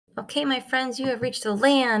Okay, my friends, you have reached the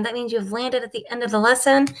land. That means you have landed at the end of the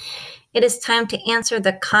lesson. It is time to answer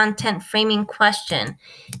the content framing question.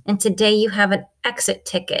 And today you have an exit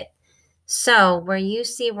ticket. So where you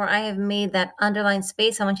see where I have made that underlined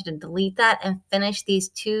space, I want you to delete that and finish these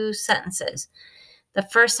two sentences. The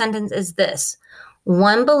first sentence is this: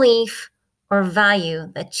 one belief or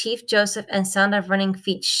value that Chief Joseph and Sound of Running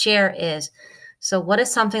Feet share is. So what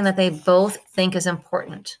is something that they both think is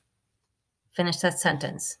important? Finish that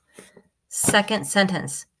sentence. Second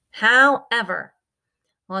sentence: however,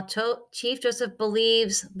 while Chief Joseph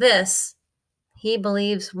believes this, he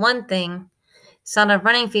believes one thing, Sound of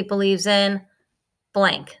Running Feet believes in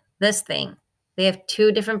blank, this thing. They have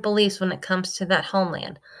two different beliefs when it comes to that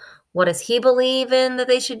homeland. What does he believe in that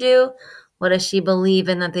they should do? What does she believe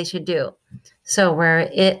in that they should do? So where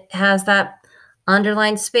it has that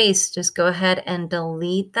underlined space, just go ahead and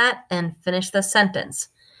delete that and finish the sentence.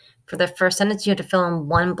 For the first sentence, you have to fill in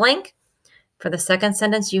one blank. For the second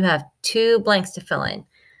sentence, you have two blanks to fill in.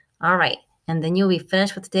 All right, and then you'll be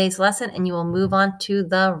finished with today's lesson and you will move on to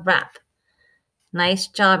the wrap. Nice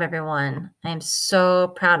job, everyone. I am so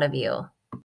proud of you.